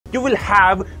you will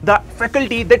have the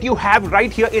faculty that you have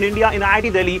right here in India in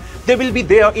IIT Delhi. They will be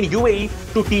there in UAE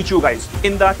to teach you guys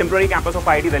in the temporary campus of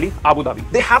IIT Delhi, Abu Dhabi.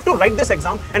 They have to write this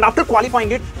exam, and after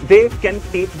qualifying it, they can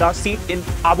take the seat in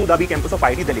Abu Dhabi campus of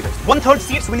IIT Delhi, guys. 1/3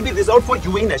 seats will be reserved for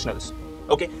UAE nationals.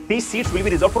 Okay, these seats will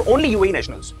be reserved for only UAE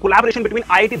nationals. Collaboration between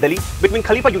IIT Delhi, between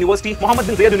Khalifa University, Mohammed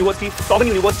bin Zayed University, Sovereign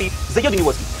University, Zayed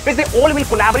University. Because they all will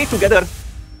collaborate together.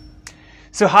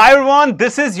 So hi everyone,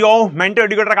 this is your mentor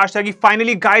educator Akash Tyagi.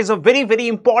 Finally guys, a very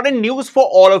important news for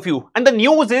all of you. And the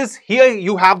news is, here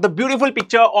you have the beautiful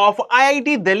picture of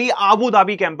IIT Delhi Abu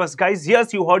Dhabi campus. Guys,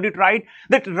 yes, you heard it right,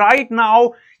 that right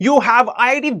now you have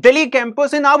IIT Delhi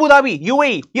campus in Abu Dhabi,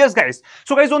 UAE. Yes guys.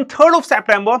 So guys, on 3rd of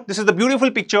September, this is the beautiful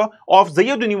picture of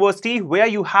Zayed University where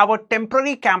you have a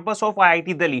temporary campus of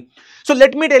IIT Delhi. So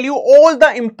let me tell you all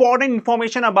the important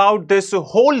information about this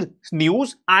whole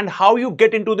news and how you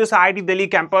get into this IIT Delhi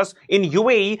campus in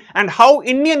UAE and how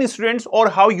Indian students or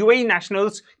how UAE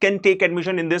nationals can take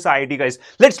admission in this IIT, guys.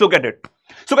 Let's look at it.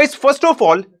 So guys, first of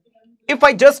all, if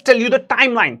I just tell you the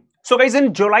timeline. So guys,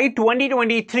 in July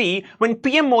 2023, when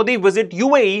PM Modi visit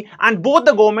UAE and both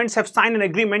the governments have signed an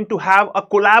agreement to have a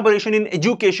collaboration in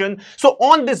education. So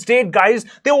on this date, guys,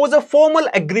 there was a formal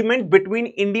agreement between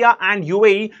India and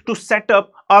UAE to set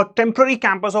up a temporary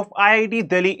campus of IIT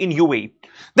Delhi in UAE.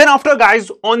 Then after,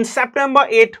 guys, on September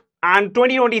 8th, and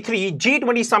 2023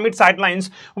 G20 summit sidelines,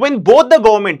 when both the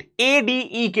government,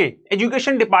 ADEK,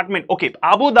 Education Department, okay,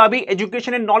 Abu Dhabi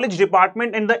Education and Knowledge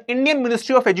Department and the Indian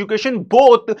Ministry of Education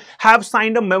both have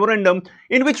signed a memorandum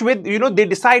in which with they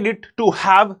decided to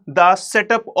have the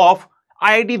setup of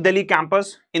IIT Delhi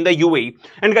campus in the UAE.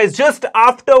 And guys, just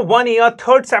after 1 year,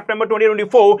 3rd September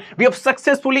 2024, we have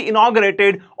successfully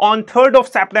inaugurated on 3rd of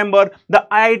September the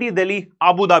IIT Delhi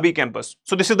Abu Dhabi campus.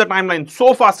 So this is the timeline.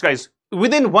 So fast, guys.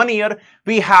 Within 1 year,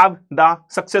 we have the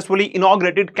successfully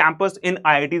inaugurated campus in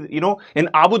IIT, in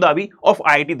Abu Dhabi of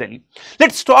IIT Delhi.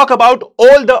 Let's talk about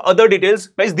all the other details.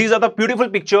 Guys, these are the beautiful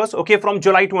pictures, okay, from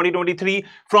July 2023,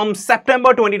 from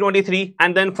September 2023,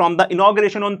 and then from the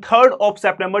inauguration on 3rd of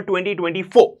September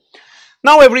 2024.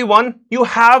 Now everyone, you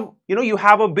have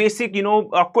a basic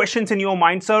questions in your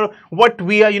mind, sir. What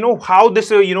we are, how this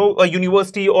a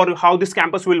university or how this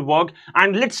campus will work,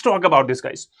 and let's talk about this,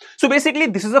 guys. So basically,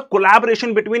 this is a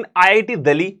collaboration between IIT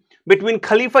Delhi, between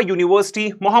Khalifa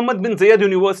University, Mohammed bin Zayed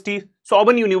University,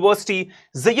 Sovereign University,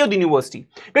 Zayed University.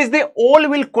 Guys, they all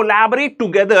will collaborate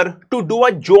together to do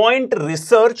a joint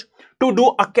research, to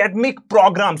do academic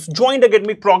programs, joint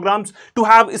academic programs, to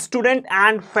have student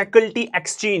and faculty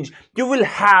exchange. You will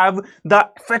have the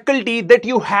faculty that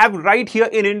you have right here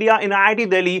in India in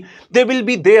IIT Delhi. They will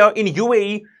be there in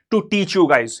UAE to teach you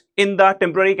guys in the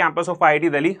temporary campus of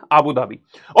IIT Delhi, Abu Dhabi.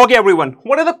 Okay, everyone,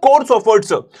 what are the course offered,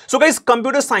 sir? So guys,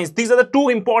 computer science, these are the two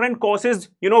important courses,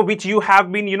 which you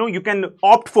have been, you can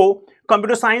opt for.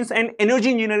 Computer science and energy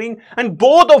engineering, and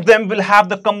both of them will have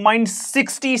the combined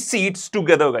 60 seats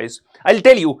together, guys. I'll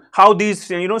tell you how these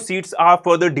seats are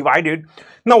further divided.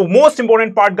 Now, most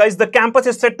important part, guys, the campus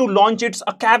is set to launch its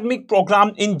academic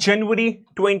program in January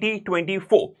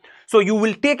 2024. So you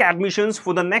will take admissions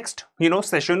for the next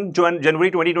session,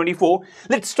 January 2024.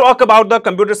 Let's talk about the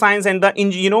computer science and the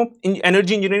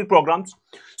energy engineering programs.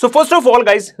 So first of all,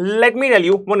 guys, let me tell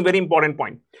you one very important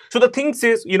point. So the thing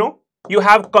is, you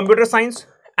have computer science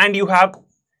and you have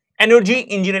energy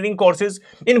engineering courses.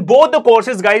 In both the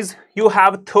courses, guys, you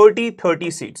have 30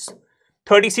 seats.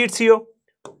 30 seats here,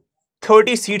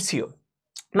 30 seats here.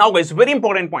 Now, guys, very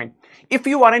important point. If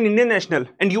you are an Indian national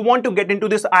and you want to get into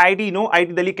this IIT,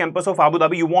 IIT Delhi campus of Abu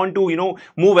Dhabi, you want to,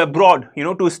 move abroad,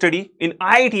 to study in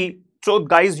IIT. So,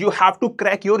 guys, you have to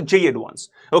crack your JEE Advance.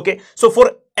 Okay. So,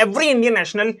 for every Indian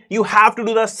national, you have to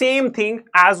do the same thing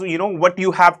as, what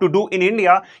you have to do in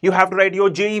India. You have to write your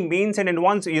JEE Mains and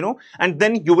Advance, and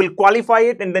then you will qualify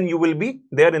it, and then you will be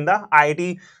there in the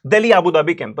IIT Delhi Abu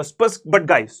Dhabi campus. But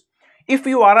guys, if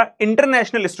you are an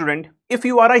international student, if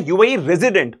you are a UAE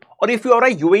resident, or if you are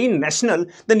a UAE national,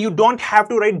 then you don't have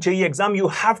to write JEE exam. You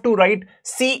have to write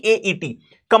CAET,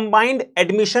 Combined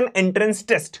Admission Entrance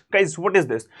Test. Guys, what is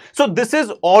this? So this is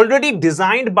already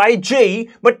designed by JEE,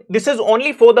 but this is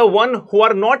only for the one who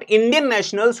are not Indian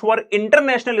nationals, who are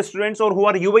international students, or who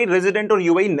are UAE resident or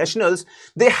UAE nationals.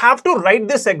 They have to write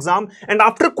this exam, and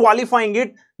after qualifying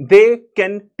it, they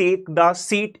can take the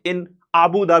seat in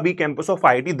Abu Dhabi campus of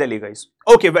IIT Delhi, guys.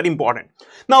 Okay, very important.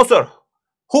 Now, sir,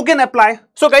 who can apply?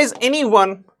 So, guys,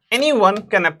 anyone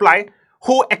can apply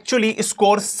who actually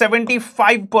scores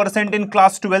 75% in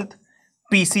class 12th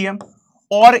PCM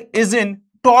or is in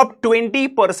top 20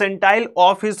 percentile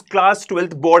of his class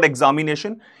 12th board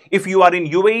examination. If you are in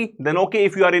UAE, then okay.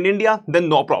 If you are in India, then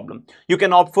no problem. You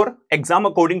can opt for exam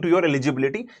according to your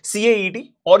eligibility,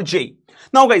 CAET or JEE.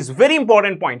 Now guys, very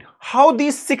important point, how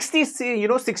these 60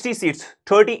 seats,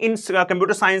 30 in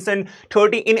computer science and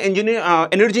 30 in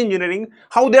energy engineering,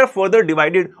 how they are further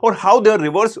divided or how they are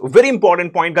reversed. Very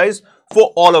important point guys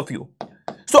for all of you.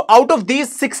 So out of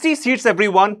these 60 seats,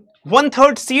 everyone,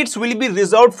 1/3 seats will be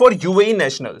reserved for UAE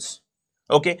nationals.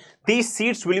 Okay, these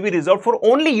seats will be reserved for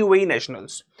only UAE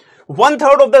nationals.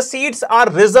 1/3 of the seats are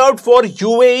reserved for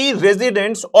UAE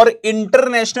residents or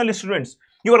international students.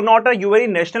 You are not a UAE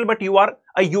national, but you are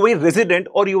a UAE resident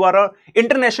or you are a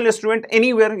international student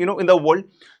anywhere, in the world.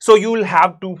 So you will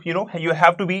have to, you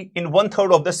have to be in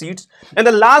 1/3 of the seats. And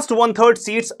the last 1/3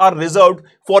 seats are reserved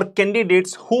for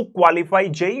candidates who qualify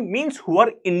JEE, means who are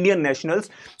Indian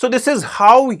nationals. So this is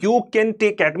how you can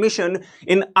take admission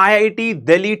in IIT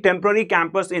Delhi temporary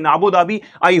campus in Abu Dhabi.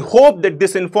 I hope that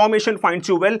this information finds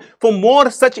you well. For more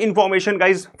such information,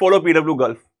 guys, follow PW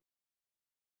Gulf.